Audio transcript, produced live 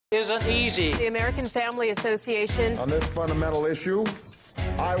isn't easy. The American Family Association. On this fundamental issue,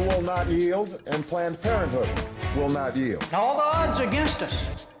 I will not yield, and Planned Parenthood will not yield. All the odds against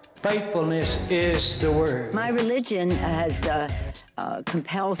us. Faithfulness is the word. My religion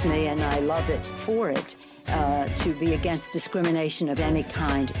compels me, and I love it for it, to be against discrimination of any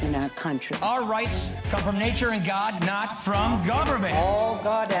kind in our country. Our rights come from nature and God, not from government. All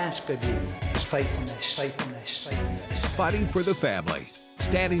God asks of you is faithfulness, faithfulness, faithfulness. Fighting for the family,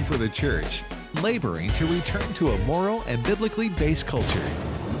 standing for the church, laboring to return to a moral and biblically based culture.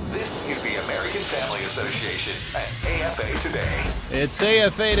 This is the American Family Association at AFA Today. It's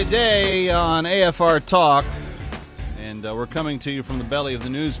AFA Today on AFR Talk, and we're coming to you from the belly of the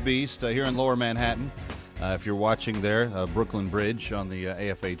news beast here in Lower Manhattan. If you're watching there, Brooklyn Bridge on the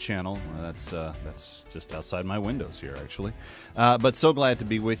AFA channel, that's just outside my windows here, actually. But so glad to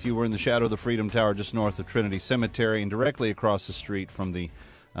be with you. We're in the shadow of the Freedom Tower just north of Trinity Cemetery and directly across the street from the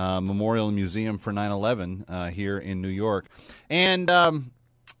Memorial Museum for 9/11 here in New York. And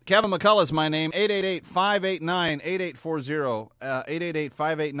Kevin McCullough is my name, 888-589-8840,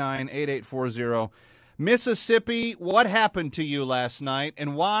 888-589-8840. Mississippi, what happened to you last night,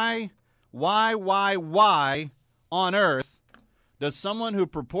 and why on earth does someone who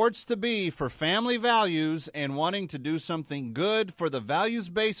purports to be for family values and wanting to do something good for the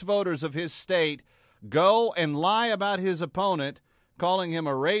values-based voters of his state go and lie about his opponent, calling him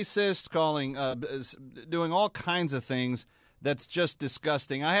a racist, doing all kinds of things? That's just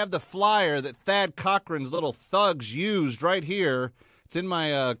disgusting. I have the flyer that Thad Cochran's little thugs used right here. It's in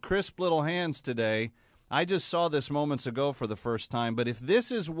my crisp little hands today. I just saw this moments ago for the first time. But if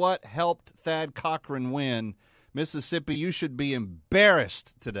this is what helped Thad Cochran win, Mississippi, you should be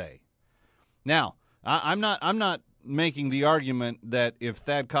embarrassed today. Now, I'm not making the argument that if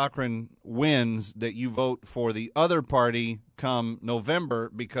Thad Cochran wins, that you vote for the other party come November,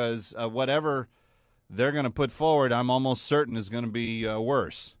 because whatever they're going to put forward, I'm almost certain is going to be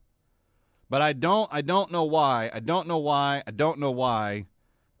worse. But I don't know why. I don't know why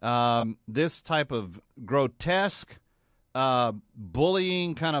this type of grotesque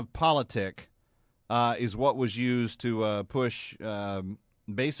bullying kind of politic is what was used to push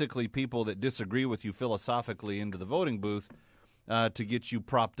basically people that disagree with you philosophically into the voting booth to get you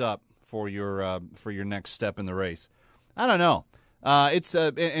propped up for your next step in the race. I don't know.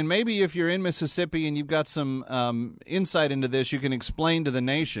 And maybe if you're in Mississippi and you've got some insight into this, you can explain to the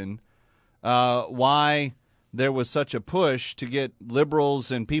nation why there was such a push to get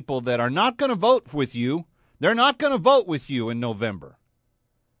liberals and people that are not going to vote with you. They're not going to vote with you in November.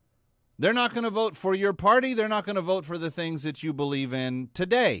 They're not going to vote for your party. They're not going to vote for the things that you believe in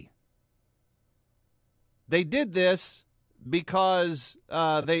today. They did this because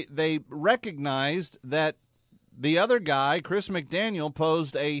they recognized that the other guy, Chris McDaniel,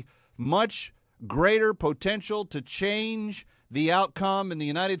 posed a much greater potential to change the outcome in the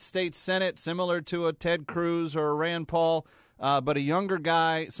United States Senate, similar to a Ted Cruz or a Rand Paul, but a younger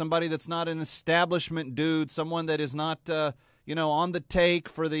guy, somebody that's not an establishment dude, someone that is not on the take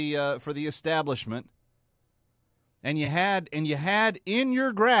for the establishment. And you had in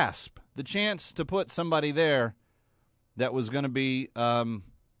your grasp the chance to put somebody there that was going to be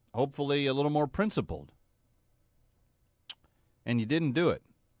hopefully a little more principled. And you didn't do it.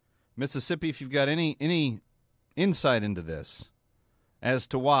 Mississippi, if you've got any insight into this as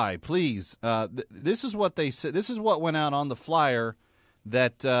to why, please. This is what they said. This is what went out on the flyer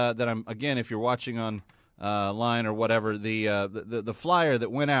that I'm, again, if you're watching on line or whatever, the flyer that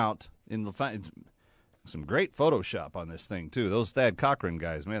went out in the some great Photoshop on this thing too. Those Thad Cochran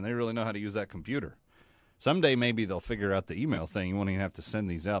guys, man, they really know how to use that computer. Someday maybe they'll figure out the email thing. You won't even have to send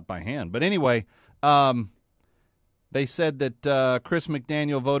these out by hand. But anyway, they said that Chris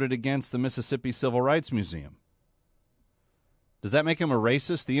McDaniel voted against the Mississippi Civil Rights Museum. Does that make him a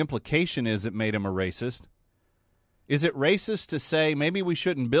racist? The implication is it made him a racist. Is it racist to say maybe we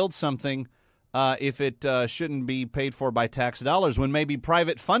shouldn't build something if it shouldn't be paid for by tax dollars when maybe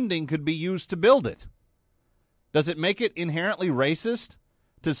private funding could be used to build it? Does it make it inherently racist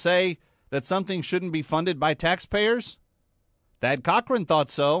to say that something shouldn't be funded by taxpayers? Thad Cochran thought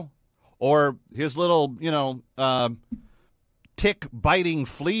so. Or his little, tick-biting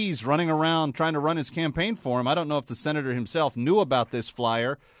fleas running around trying to run his campaign for him. I don't know if the senator himself knew about this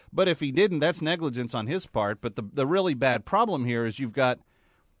flyer, but if he didn't, that's negligence on his part. But the really bad problem here is you've got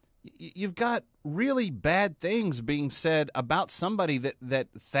really bad things being said about somebody that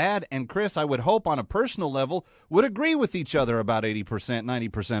Thad and Chris, I would hope on a personal level, would agree with each other about 80%,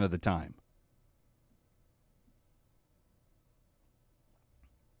 90% of the time.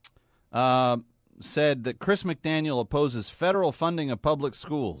 said that Chris McDaniel opposes federal funding of public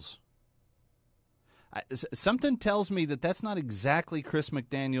schools. Something tells me that that's not exactly Chris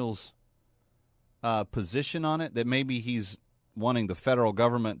McDaniel's position on it, that maybe he's wanting the federal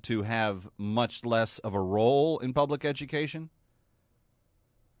government to have much less of a role in public education.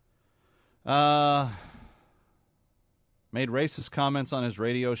 Made racist comments on his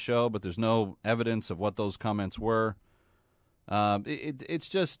radio show, but there's no evidence of what those comments were.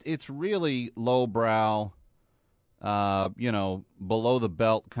 It's really lowbrow, below the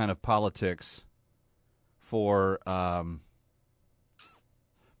belt kind of politics for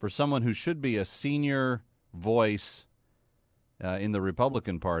someone who should be a senior voice in the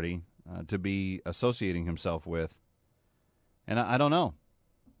Republican Party to be associating himself with. And I don't know.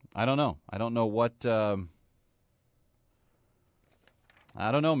 I don't know what. I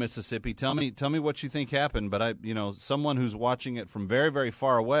don't know, Mississippi. Tell me what you think happened. But someone who's watching it from very, very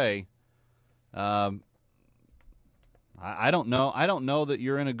far away. I don't know. I don't know that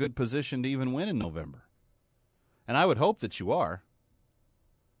you're in a good position to even win in November. And I would hope that you are.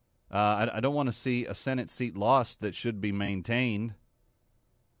 I don't want to see a Senate seat lost that should be maintained.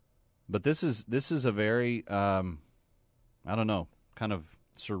 But this is a very, I don't know, kind of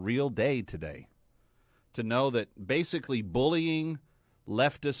surreal day today. To know that basically bullying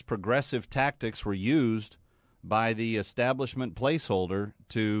leftist progressive tactics were used by the establishment placeholder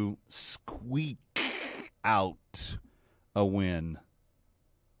to squeak out a win.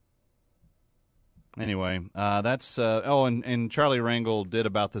 Anyway, that's and Charlie Rangel did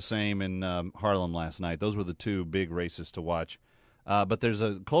about the same in Harlem last night. Those were the two big races to watch. But there's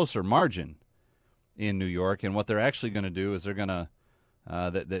a closer margin in New York, and what they're actually going to do is they're going to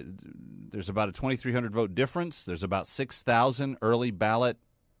there's about a 2,300 vote difference. There's about 6,000 early ballot,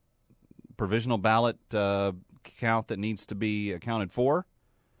 provisional ballot count that needs to be accounted for.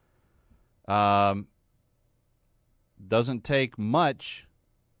 Doesn't take much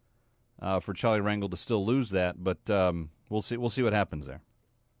for Charlie Rangel to still lose that, but we'll see. We'll see what happens there.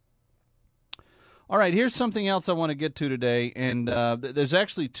 All right, here's something else I want to get to today, and there's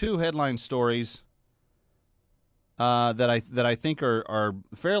actually two headline stories that I think are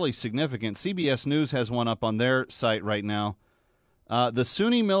fairly significant. CBS News has one up on their site right now. The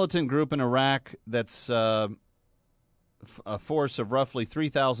Sunni militant group in Iraq that's a force of roughly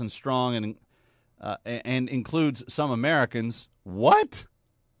 3,000 strong and includes some Americans. What?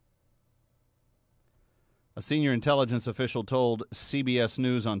 A senior intelligence official told CBS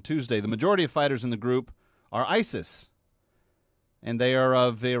News on Tuesday the majority of fighters in the group are ISIS, and they are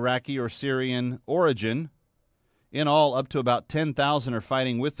of Iraqi or Syrian origin. In all, up to about 10,000 are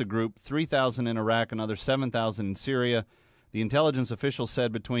fighting with the group, 3,000 in Iraq, another 7,000 in Syria. The intelligence official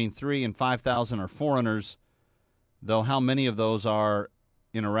said between 3,000 and 5,000 are foreigners, though how many of those are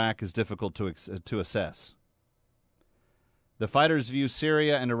in Iraq is difficult to assess. The fighters view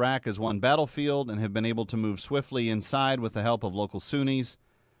Syria and Iraq as one battlefield and have been able to move swiftly inside with the help of local Sunnis.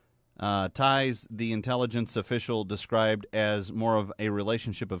 Ties the intelligence official described as more of a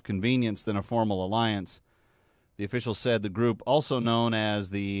relationship of convenience than a formal alliance. The official said the group, also known as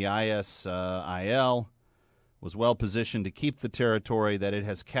the ISIL, was well positioned to keep the territory that it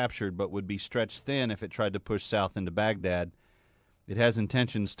has captured but would be stretched thin if it tried to push south into Baghdad. It has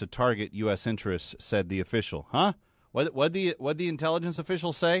intentions to target U.S. interests, said the official. Huh? What the intelligence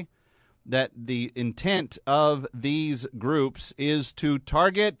official say? That the intent of these groups is to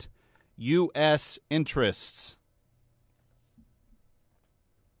target U.S. interests.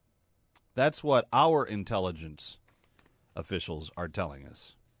 That's what our intelligence officials are telling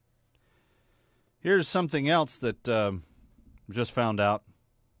us. Here's something else that just found out.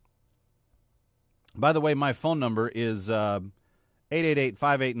 By the way, my phone number is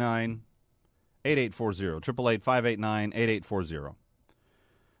 888-589-8840, 888-589-8840.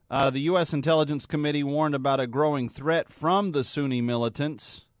 The U.S. Intelligence Committee warned about a growing threat from the Sunni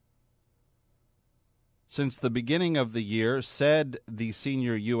militants since the beginning of the year, said the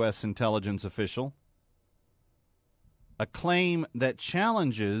senior U.S. intelligence official. A claim that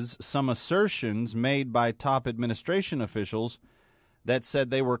challenges some assertions made by top administration officials that said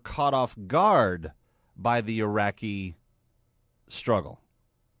they were caught off guard by the Iraqi struggle.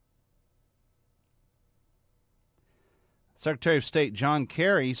 Secretary of State John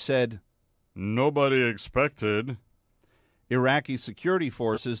Kerry said, "Nobody expected Iraqi security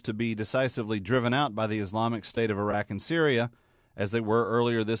forces to be decisively driven out by the Islamic State of Iraq and Syria, as they were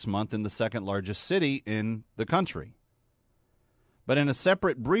earlier this month in the second largest city in the country." But in a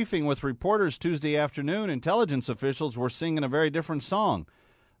separate briefing with reporters Tuesday afternoon, intelligence officials were singing a very different song.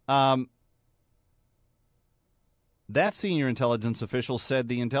 That senior intelligence official said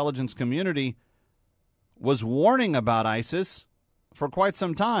the intelligence community was warning about ISIS for quite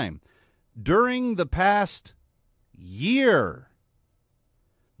some time. During the past year,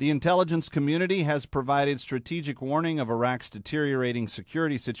 the intelligence community has provided strategic warning of Iraq's deteriorating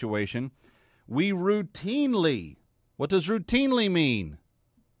security situation. We routinely, what does routinely mean?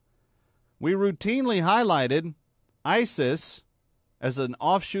 We routinely highlighted ISIS as an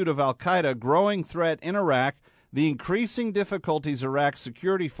offshoot of al-Qaeda, growing threat in Iraq, the increasing difficulties Iraq's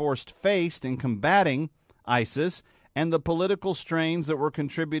security force faced in combating ISIS, and the political strains that were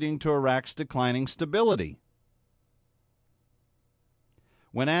contributing to Iraq's declining stability.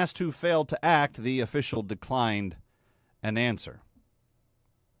 When asked who failed to act, the official declined an answer.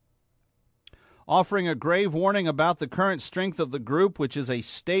 Offering a grave warning about the current strength of the group, which is a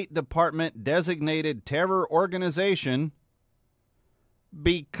State Department-designated terror organization,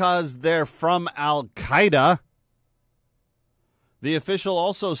 because they're from al-Qaeda. The official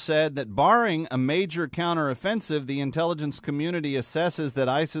also said that barring a major counteroffensive, the intelligence community assesses that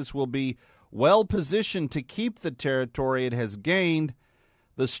ISIS will be well positioned to keep the territory it has gained.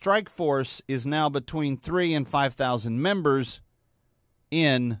 The strike force is now between 3,000 and 5,000 members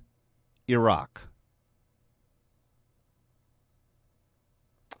in Iraq.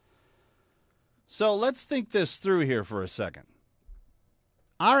 So let's think this through here for a second.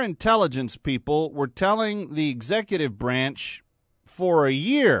 Our intelligence people were telling the executive branch for a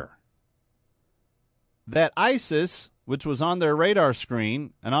year that ISIS, which was on their radar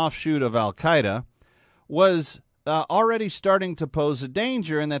screen, an offshoot of al-Qaeda, was already starting to pose a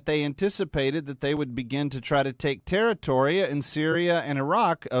danger, and that they anticipated that they would begin to try to take territory in Syria and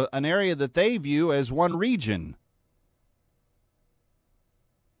Iraq, an area that they view as one region.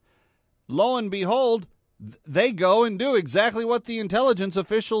 Lo and behold, they go and do exactly what the intelligence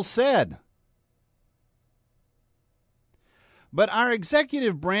officials said. But our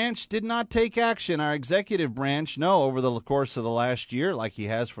executive branch did not take action. Our executive branch, over the course of the last year, like he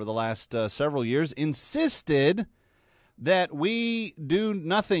has for the last several years, insisted that we do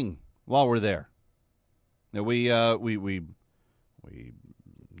nothing while we're there. That we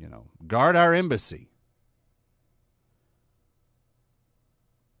guard our embassy.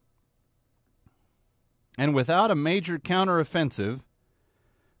 And without a major counteroffensive,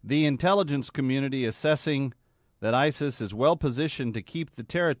 the intelligence community assessing that ISIS is well positioned to keep the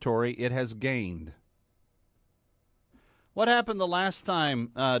territory it has gained. What happened the last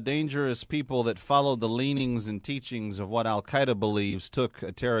time dangerous people that followed the leanings and teachings of what al-Qaeda believes took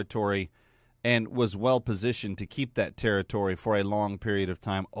a territory and was well positioned to keep that territory for a long period of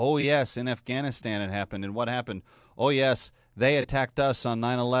time? Oh, yes, in Afghanistan it happened. And what happened? Oh, yes, they attacked us on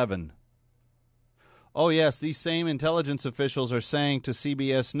 9/11. Oh, yes, these same intelligence officials are saying to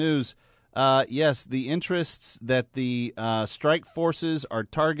CBS News, yes, the interests that the strike forces are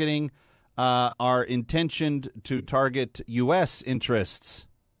targeting are intentioned to target U.S. interests.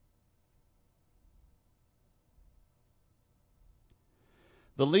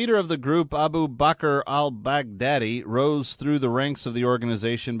 The leader of the group, Abu Bakr al-Baghdadi, rose through the ranks of the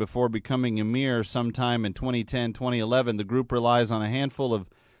organization before becoming emir sometime in 2010-2011. The group relies on a handful of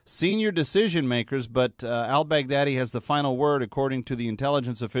senior decision makers, but al-Baghdadi has the final word, according to the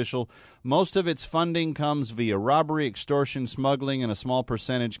intelligence official. Most of its funding comes via robbery, extortion, smuggling, and a small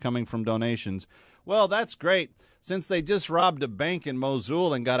percentage coming from donations. Well, that's great. Since they just robbed a bank in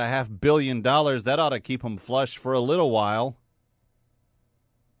Mosul and got $500 million, that ought to keep them flush for a little while.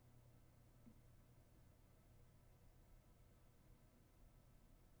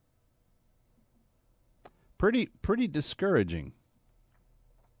 Pretty discouraging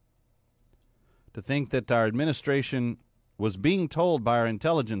to think that our administration was being told by our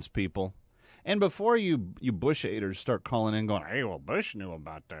intelligence people. And before you Bush haters start calling in going, hey, well, Bush knew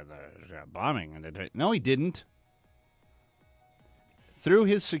about the bombing. No, he didn't. Through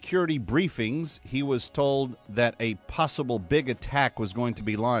his security briefings, he was told that a possible big attack was going to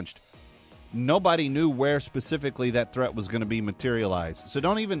be launched. Nobody knew where specifically that threat was going to be materialized. So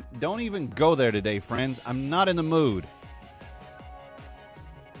don't even go there today, friends. I'm not in the mood.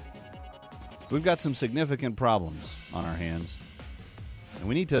 We've got some significant problems on our hands, and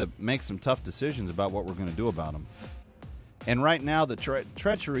we need to make some tough decisions about what we're going to do about them. And right now, the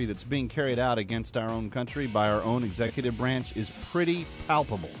treachery that's being carried out against our own country by our own executive branch is pretty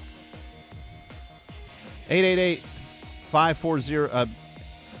palpable. 888-540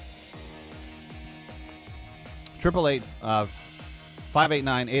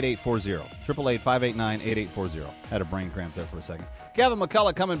 888-589-8840. 888-589-8840. Had a brain cramp there for a second. Gavin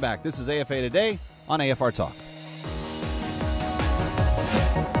McCullough coming back. This is AFA Today on AFR Talk.